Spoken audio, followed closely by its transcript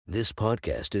This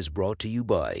podcast is brought to you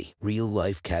by Real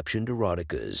Life Captioned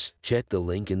Eroticas. Check the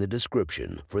link in the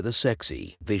description for the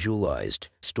sexy, visualized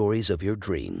stories of your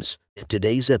dreams.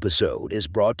 Today's episode is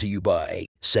brought to you by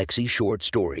Sexy Short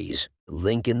Stories.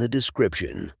 Link in the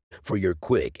description for your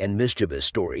quick and mischievous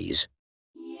stories.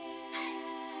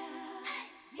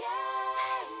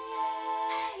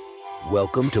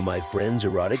 Welcome to my friend's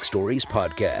Erotic Stories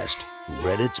podcast,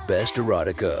 Reddit's Best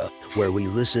Erotica, where we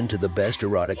listen to the best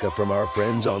erotica from our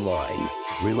friends online.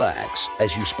 Relax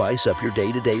as you spice up your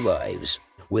day-to-day lives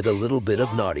with a little bit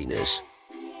of naughtiness.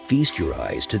 Feast your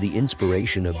eyes to the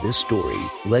inspiration of this story,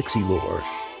 Lexi Lore.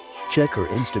 Check her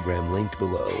Instagram linked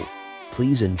below.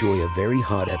 Please enjoy a very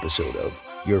hot episode of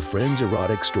Your Friend's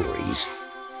Erotic Stories.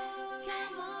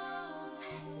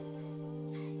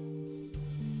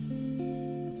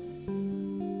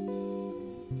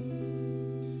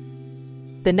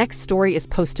 The next story is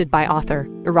posted by author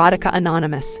Erotica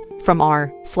Anonymous from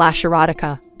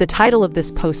r/erotica. The title of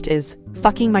this post is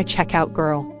Fucking My Checkout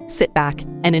Girl. Sit back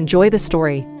and enjoy the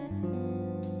story.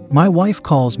 My wife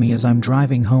calls me as I'm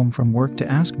driving home from work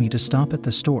to ask me to stop at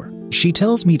the store. She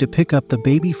tells me to pick up the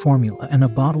baby formula and a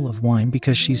bottle of wine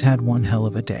because she's had one hell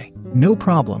of a day. No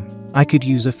problem. I could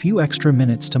use a few extra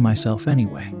minutes to myself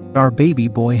anyway. Our baby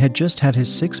boy had just had his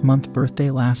 6-month birthday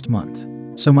last month.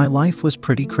 So my life was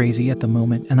pretty crazy at the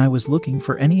moment and I was looking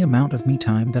for any amount of me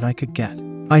time that I could get.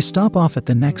 I stop off at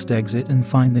the next exit and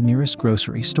find the nearest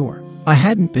grocery store. I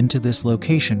hadn't been to this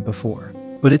location before,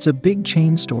 but it's a big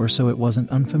chain store so it wasn't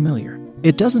unfamiliar.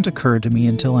 It doesn't occur to me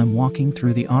until I'm walking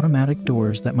through the automatic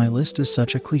doors that my list is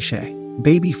such a cliche.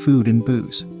 Baby food and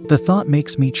booze. The thought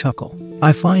makes me chuckle.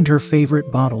 I find her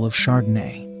favorite bottle of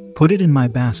Chardonnay, put it in my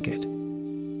basket,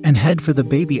 and head for the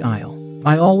baby aisle.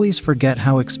 I always forget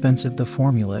how expensive the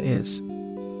formula is.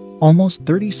 Almost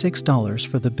 $36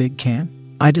 for the big can?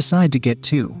 I decide to get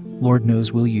 2. Lord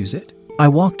knows we'll use it. I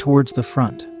walk towards the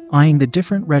front, eyeing the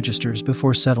different registers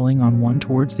before settling on one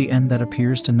towards the end that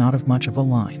appears to not have much of a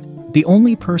line. The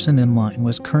only person in line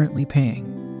was currently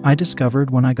paying, I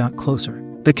discovered when I got closer.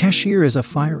 The cashier is a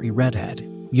fiery redhead.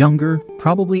 Younger,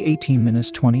 probably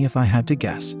 18-20 if I had to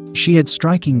guess. She had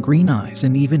striking green eyes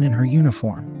and even in her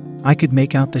uniform, I could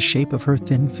make out the shape of her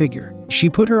thin figure. She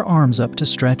put her arms up to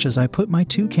stretch as I put my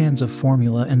 2 cans of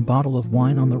formula and bottle of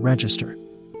wine on the register,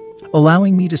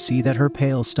 allowing me to see that her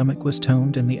pale stomach was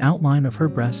toned and the outline of her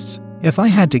breasts. If I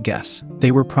had to guess,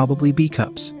 they were probably B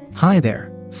cups. Hi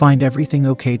there, find everything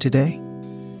okay today?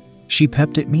 She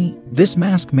pepped at me. This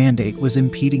mask mandate was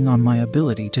impeding on my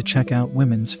ability to check out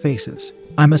women's faces.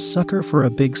 I'm a sucker for a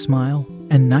big smile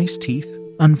and nice teeth,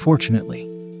 unfortunately.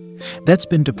 That's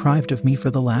been deprived of me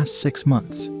for the last 6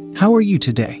 months. How are you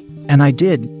today? And I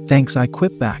did, thanks, I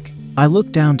quip back. I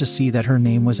look down to see that her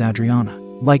name was Adriana.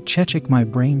 Like Chechik, my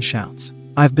brain shouts.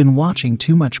 I've been watching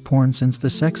too much porn since the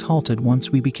sex halted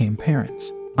once we became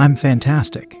parents. I'm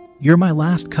fantastic. You're my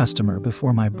last customer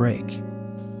before my break.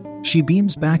 She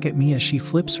beams back at me as she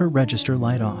flips her register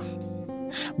light off,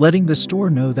 letting the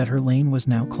store know that her lane was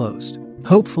now closed.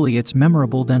 Hopefully it's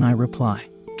memorable, then I reply,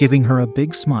 giving her a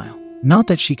big smile. Not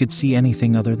that she could see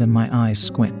anything other than my eyes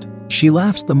squint. She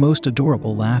laughs the most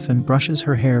adorable laugh and brushes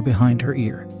her hair behind her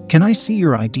ear. Can I see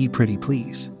your ID, pretty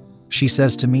please? She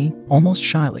says to me, almost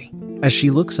shyly, as she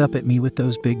looks up at me with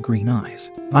those big green eyes.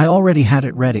 I already had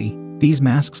it ready. These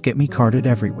masks get me carded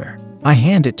everywhere. I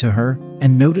hand it to her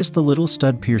and notice the little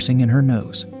stud piercing in her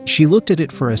nose. She looked at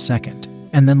it for a second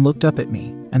and then looked up at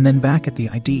me and then back at the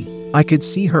ID. I could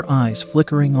see her eyes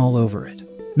flickering all over it.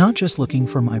 Not just looking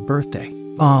for my birthday.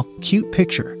 Aw, cute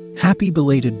picture. Happy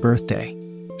belated birthday,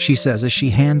 she says as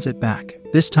she hands it back.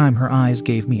 This time her eyes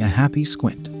gave me a happy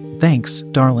squint. Thanks,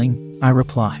 darling, I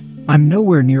reply. I'm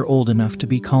nowhere near old enough to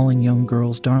be calling young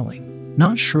girls darling.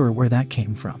 Not sure where that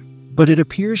came from, but it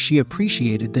appears she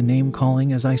appreciated the name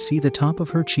calling as I see the top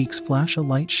of her cheeks flash a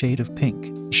light shade of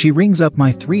pink. She rings up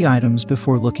my 3 items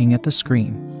before looking at the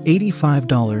screen.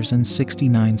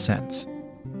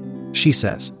 $85.69, she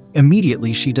says.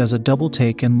 Immediately she does a double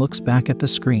take and looks back at the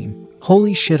screen.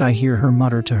 Holy shit, I hear her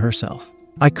mutter to herself.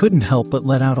 I couldn't help but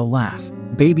let out a laugh.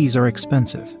 Babies are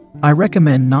expensive. I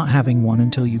recommend not having one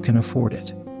until you can afford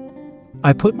it.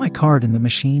 I put my card in the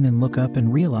machine and look up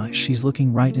and realize she's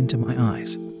looking right into my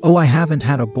eyes. Oh, I haven't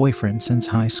had a boyfriend since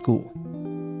high school,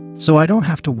 so I don't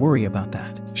have to worry about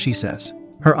that, she says.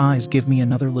 Her eyes give me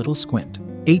another little squint.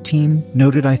 18,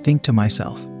 noted, I think to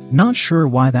myself. Not sure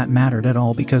why that mattered at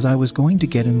all because I was going to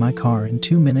get in my car in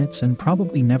 2 minutes and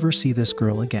probably never see this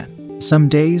girl again. Some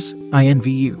days, I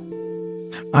envy you,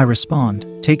 I respond,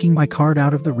 taking my card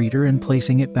out of the reader and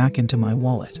placing it back into my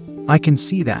wallet. I can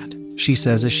see that, she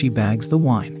says as she bags the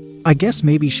wine. I guess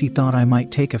maybe she thought I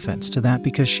might take offense to that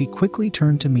because she quickly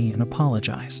turned to me and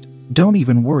apologized. Don't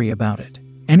even worry about it.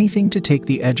 Anything to take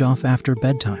the edge off after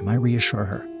bedtime, I reassure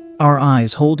her. Our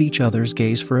eyes hold each other's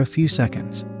gaze for a few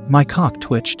seconds. My cock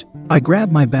twitched. I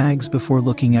grabbed my bags before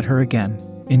looking at her again.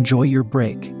 Enjoy your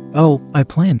break. Oh, I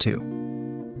plan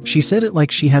to. She said it like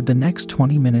she had the next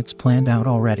 20 minutes planned out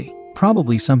already.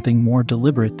 Probably something more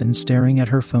deliberate than staring at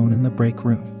her phone in the break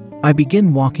room. I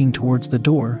begin walking towards the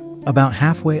door. About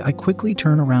halfway, I quickly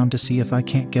turn around to see if I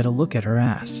can't get a look at her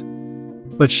ass.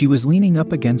 But she was leaning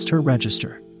up against her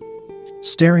register,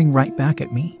 staring right back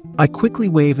at me. I quickly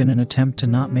wave in an attempt to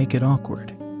not make it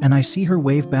awkward, and I see her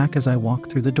wave back as I walk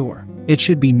through the door. It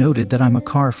should be noted that I'm a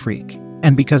car freak,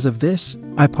 and because of this,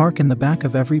 I park in the back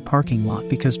of every parking lot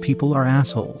because people are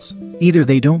assholes. Either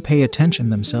they don't pay attention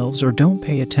themselves or don't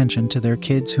pay attention to their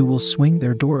kids who will swing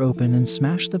their door open and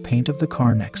smash the paint of the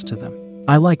car next to them.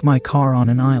 I like my car on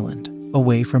an island,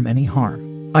 away from any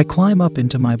harm. I climb up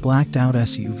into my blacked out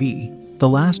SUV, the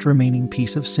last remaining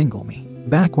piece of single me.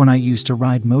 Back when I used to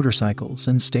ride motorcycles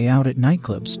and stay out at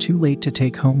nightclubs too late to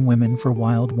take home women for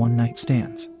wild one-night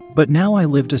stands. But now I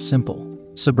lived a simple,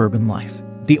 suburban life.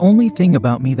 The only thing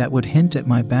about me that would hint at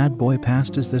my bad boy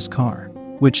past is this car,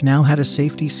 which now had a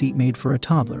safety seat made for a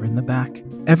toddler in the back.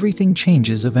 Everything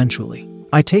changes eventually.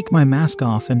 I take my mask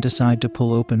off and decide to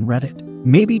pull open Reddit.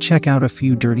 Maybe check out a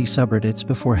few dirty subreddits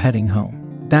before heading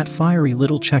home. That fiery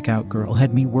little checkout girl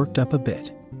had me worked up a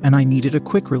bit, and I needed a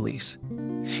quick release,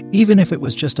 even if it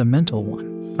was just a mental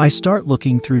one. I start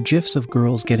looking through GIFs of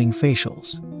girls getting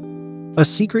facials, a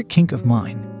secret kink of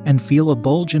mine, and feel a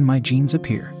bulge in my jeans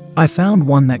appear. I found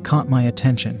one that caught my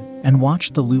attention and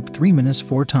watched the loop 3 minutes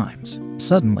 4 times.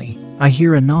 Suddenly, I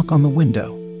hear a knock on the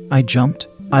window. I jumped.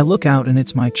 I look out and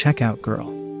it's my checkout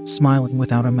girl, smiling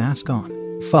without a mask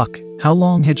on. Fuck, how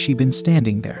long had she been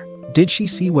standing there? Did she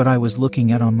see what I was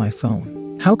looking at on my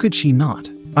phone? How could she not?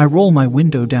 I roll my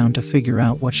window down to figure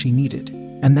out what she needed,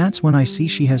 and that's when I see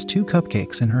she has 2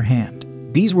 cupcakes in her hand.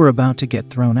 These were about to get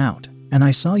thrown out, and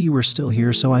I saw you were still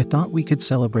here, so I thought we could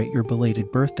celebrate your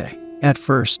belated birthday. At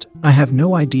first, I have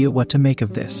no idea what to make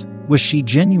of this. Was she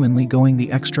genuinely going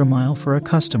the extra mile for a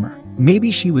customer?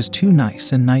 Maybe she was too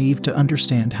nice and naive to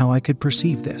understand how I could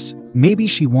perceive this. Maybe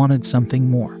she wanted something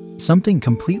more, something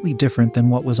completely different than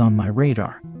what was on my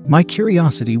radar. My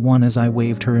curiosity won as I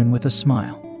waved her in with a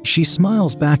smile. She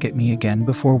smiles back at me again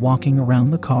before walking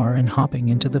around the car and hopping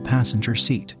into the passenger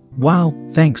seat. Wow,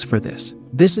 thanks for this.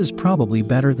 This is probably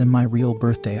better than my real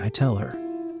birthday, I tell her,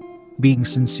 being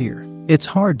sincere. It's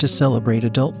hard to celebrate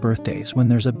adult birthdays when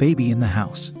there's a baby in the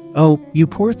house. Oh, you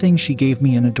poor thing, she gave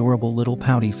me an adorable little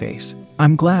pouty face.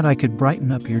 I'm glad I could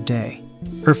brighten up your day.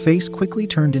 Her face quickly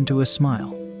turned into a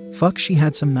smile. Fuck, she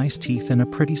had some nice teeth and a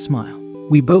pretty smile.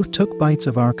 We both took bites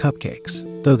of our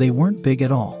cupcakes, though they weren't big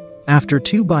at all. After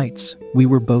 2 bites, we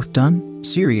were both done.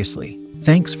 Seriously,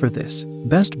 thanks for this.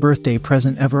 Best birthday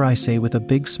present ever, I say with a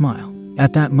big smile.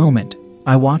 At that moment,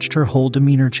 I watched her whole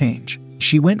demeanor change.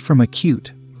 She went from a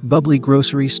cute, bubbly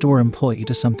grocery store employee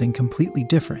to something completely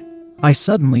different. I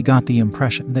suddenly got the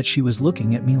impression that she was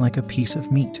looking at me like a piece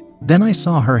of meat. Then I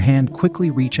saw her hand quickly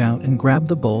reach out and grab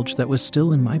the bulge that was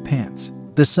still in my pants.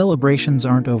 The celebrations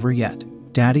aren't over yet.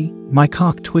 Daddy? My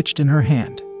cock twitched in her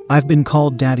hand. I've been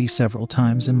called daddy several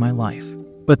times in my life,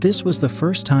 but this was the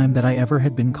first time that I ever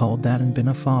had been called that and been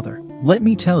a father. Let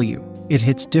me tell you, it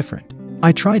hits different.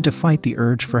 I tried to fight the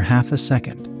urge for half a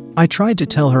second. I tried to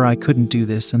tell her I couldn't do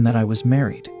this and that I was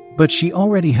married, but she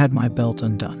already had my belt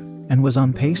undone and was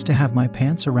on pace to have my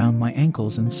pants around my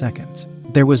ankles in seconds.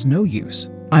 There was no use.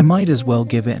 I might as well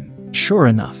give in. Sure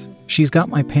enough, she's got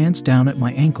my pants down at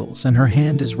my ankles and her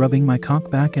hand is rubbing my cock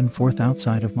back and forth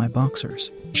outside of my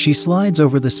boxers. She slides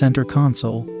over the center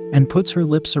console and puts her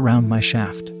lips around my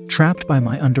shaft, trapped by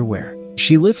my underwear.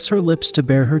 She lifts her lips to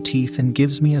bare her teeth and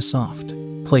gives me a soft,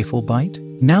 playful bite.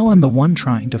 Now I'm the one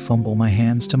trying to fumble my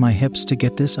hands to my hips to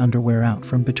get this underwear out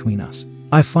from between us.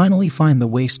 I finally find the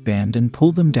waistband and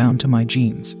pull them down to my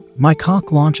jeans. My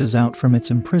cock launches out from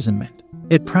its imprisonment.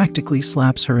 It practically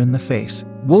slaps her in the face.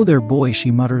 Whoa there, boy,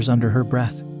 she mutters under her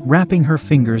breath, wrapping her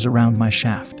fingers around my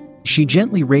shaft. She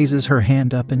gently raises her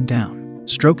hand up and down,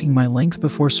 stroking my length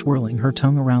before swirling her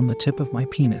tongue around the tip of my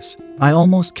penis. I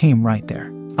almost came right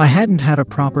there. I hadn't had a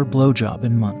proper blowjob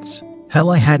in months. Hell,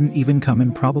 I hadn't even come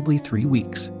in probably 3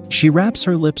 weeks. She wraps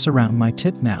her lips around my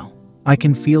tip now. I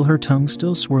can feel her tongue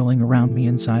still swirling around me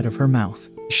inside of her mouth.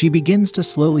 She begins to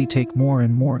slowly take more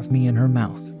and more of me in her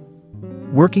mouth,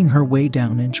 working her way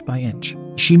down inch by inch.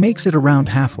 She makes it around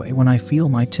halfway when I feel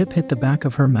my tip hit the back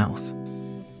of her mouth.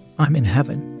 I'm in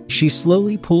heaven. She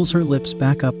slowly pulls her lips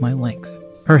back up my length.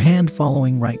 her hand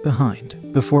following right behind,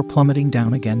 before plummeting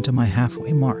down again to my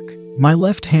halfway mark. My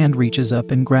left hand reaches up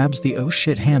and grabs the oh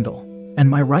shit handle, and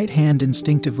my right hand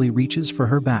instinctively reaches for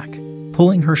her back,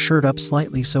 pulling her shirt up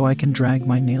slightly so I can drag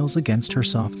my nails against her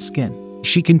soft skin.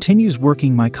 She continues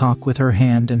working my cock with her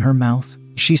hand and her mouth.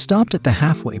 She stopped at the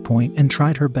halfway point and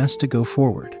tried her best to go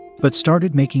forward, but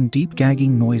started making deep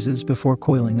gagging noises before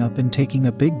coiling up and taking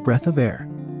a big breath of air.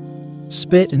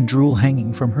 Spit and drool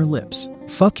hanging from her lips.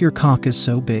 "Fuck, your cock is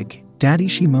so big, daddy,"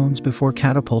 she moans before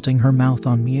catapulting her mouth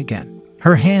on me again.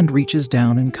 Her hand reaches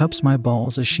down and cups my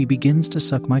balls as she begins to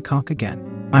suck my cock again.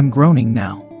 I'm groaning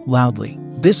now, loudly.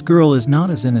 This girl is not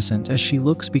as innocent as she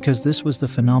looks because this was the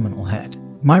phenomenal head.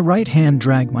 My right hand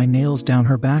drags my nails down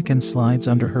her back and slides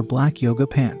under her black yoga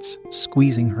pants,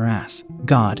 squeezing her ass.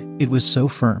 God, it was so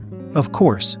firm. Of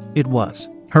course, it was.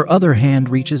 Her other hand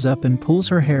reaches up and pulls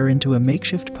her hair into a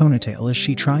makeshift ponytail as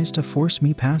she tries to force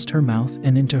me past her mouth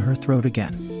and into her throat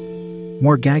again.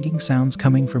 More gagging sounds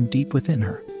coming from deep within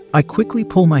her. I quickly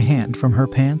pull my hand from her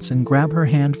pants and grab her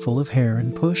hand full of hair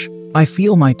and push. I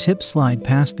feel my tip slide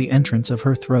past the entrance of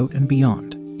her throat and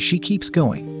beyond. She keeps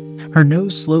going, her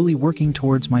nose slowly working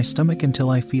towards my stomach until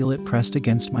I feel it pressed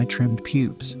against my trimmed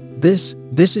pubes. This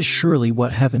is surely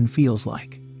what heaven feels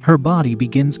like. Her body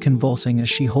begins convulsing as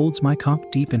she holds my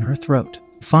cock deep in her throat.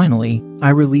 Finally, I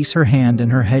release her hand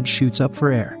and her head shoots up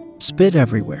for air. Spit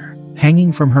everywhere,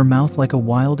 hanging from her mouth like a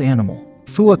wild animal.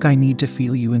 "Fuck, I need to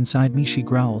feel you inside me," she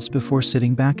growls before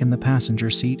sitting back in the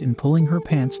passenger seat and pulling her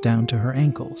pants down to her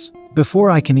ankles. Before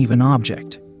I can even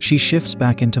object, she shifts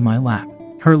back into my lap,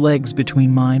 her legs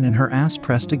between mine and her ass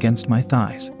pressed against my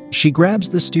thighs. She grabs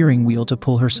the steering wheel to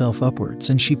pull herself upwards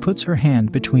and she puts her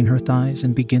hand between her thighs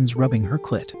and begins rubbing her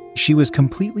clit. She was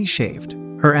completely shaved,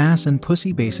 her ass and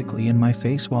pussy basically in my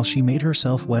face while she made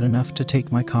herself wet enough to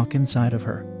take my cock inside of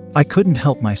her. I couldn't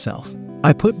help myself.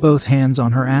 I put both hands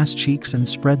on her ass cheeks and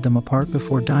spread them apart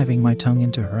before diving my tongue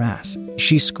into her ass.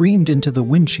 She screamed into the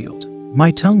windshield.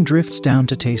 My tongue drifts down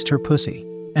to taste her pussy,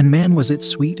 and man was it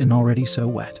sweet and already so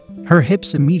wet. Her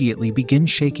hips immediately begin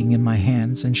shaking in my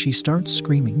hands and she starts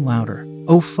screaming louder.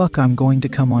 "Oh fuck, I'm going to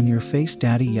come on your face,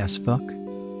 daddy, yes fuck."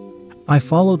 I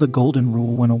follow the golden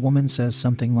rule when a woman says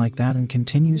something like that and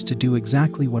continues to do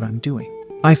exactly what I'm doing.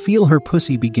 I feel her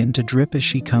pussy begin to drip as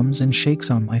she comes and shakes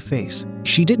on my face.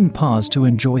 She didn't pause to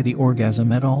enjoy the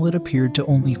orgasm at all. It appeared to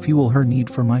only fuel her need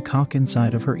for my cock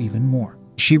inside of her even more.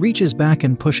 She reaches back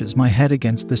and pushes my head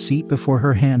against the seat before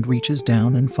her hand reaches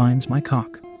down and finds my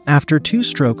cock. After 2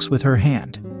 strokes with her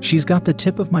hand, she's got the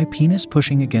tip of my penis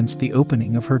pushing against the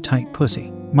opening of her tight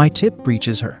pussy. My tip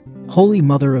reaches her. Holy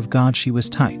mother of God, she was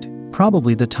tight.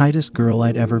 Probably the tightest girl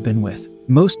I'd ever been with.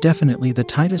 Most definitely the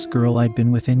tightest girl I'd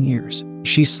been with in years.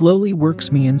 She slowly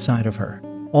works me inside of her,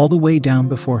 all the way down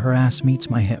before her ass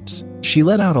meets my hips. She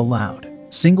let out a loud,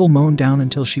 single moan down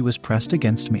until she was pressed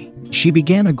against me. She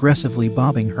began aggressively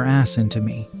bobbing her ass into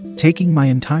me, taking my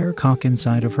entire cock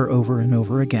inside of her over and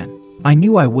over again. I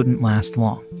knew I wouldn't last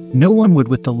long. No one would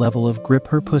with the level of grip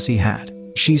her pussy had.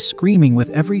 She's screaming with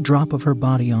every drop of her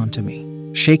body onto me,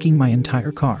 shaking my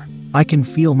entire car. I can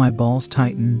feel my balls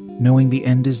tighten, knowing the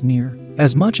end is near.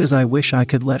 As much as I wish I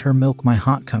could let her milk my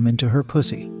hot cum into her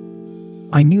pussy,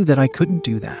 I knew that I couldn't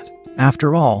do that.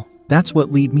 After all, that's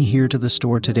what led me here to the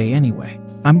store today anyway.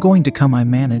 "I'm going to come," I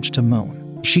managed to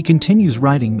moan. She continues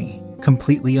riding me,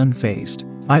 completely unfazed.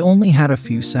 I only had a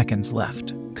few seconds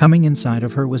left. Coming inside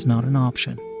of her was not an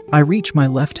option. I reach my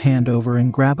left hand over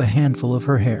and grab a handful of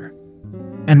her hair,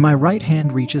 and my right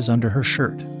hand reaches under her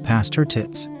shirt, past her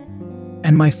tits,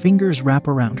 and my fingers wrap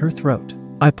around her throat.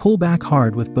 I pull back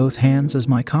hard with both hands as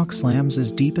my cock slams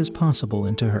as deep as possible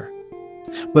into her.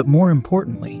 But more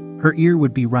importantly, her ear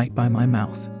would be right by my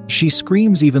mouth. She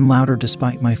screams even louder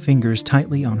despite my fingers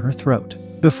tightly on her throat.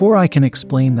 Before I can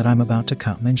explain that I'm about to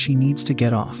come and she needs to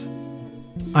get off,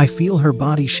 I feel her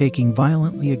body shaking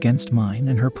violently against mine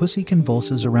and her pussy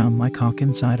convulses around my cock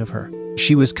inside of her.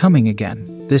 She was coming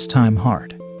again, this time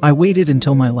hard. I waited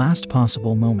until my last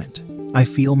possible moment. I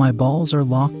feel my balls are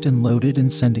locked and loaded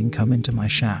and sending cum into my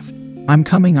shaft. "I'm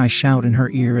coming," I shout in her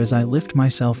ear as I lift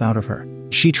myself out of her.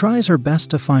 She tries her best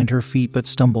to find her feet but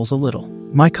stumbles a little.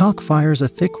 My cock fires a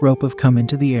thick rope of cum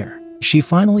into the air. She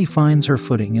finally finds her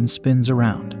footing and spins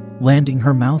around, landing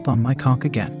her mouth on my cock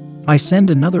again. I send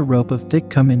another rope of thick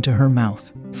cum into her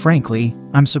mouth. Frankly,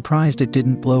 I'm surprised it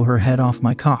didn't blow her head off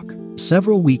my cock.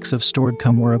 Several weeks of stored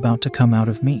cum were about to come out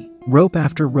of me. Rope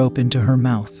after rope into her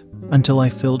mouth, until I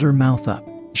filled her mouth up.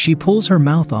 She pulls her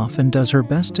mouth off and does her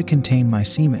best to contain my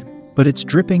semen, but it's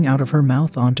dripping out of her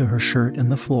mouth onto her shirt and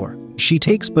the floor. She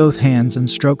takes both hands and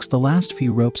strokes the last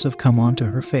few ropes of cum onto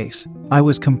her face. I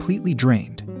was completely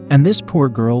drained, and this poor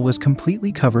girl was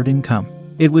completely covered in cum.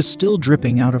 It was still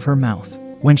dripping out of her mouth.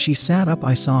 When she sat up,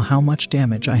 I saw how much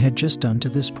damage I had just done to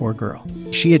this poor girl.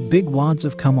 She had big wads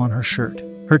of cum on her shirt,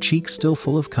 her cheeks still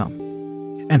full of cum,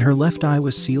 and her left eye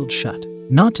was sealed shut.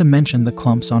 Not to mention the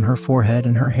clumps on her forehead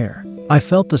and her hair. I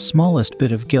felt the smallest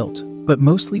bit of guilt, but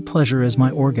mostly pleasure as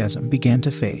my orgasm began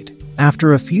to fade.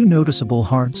 After a few noticeable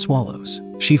hard swallows,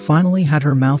 she finally had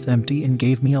her mouth empty and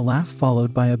gave me a laugh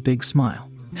followed by a big smile.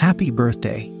 "Happy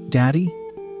birthday, Daddy."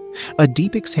 A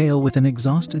deep exhale with an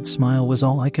exhausted smile was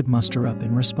all I could muster up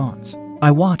in response.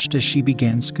 I watched as she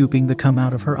began scooping the cum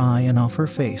out of her eye and off her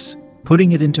face,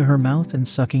 putting it into her mouth and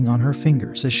sucking on her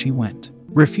fingers as she went,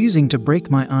 refusing to break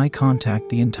my eye contact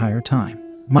the entire time.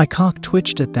 My cock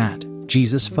twitched at that.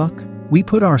 Jesus fuck. We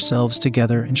put ourselves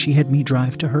together and she had me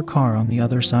drive to her car on the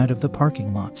other side of the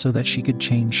parking lot so that she could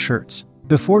change shirts.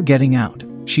 Before getting out,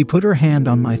 she put her hand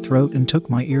on my throat and took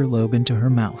my earlobe into her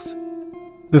mouth,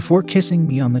 before kissing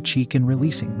me on the cheek and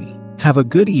releasing me. "Have a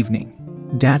good evening,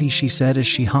 Daddy," she said as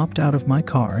she hopped out of my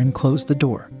car and closed the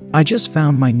door. I just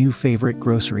found my new favorite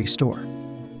grocery store.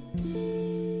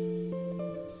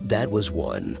 That was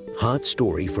one hot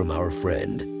story from our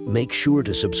friend. Make sure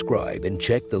to subscribe and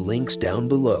check the links down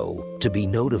below to be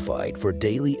notified for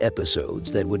daily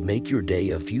episodes that would make your day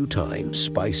a few times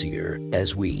spicier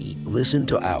as we listen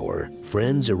to our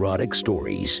friends' erotic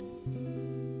stories.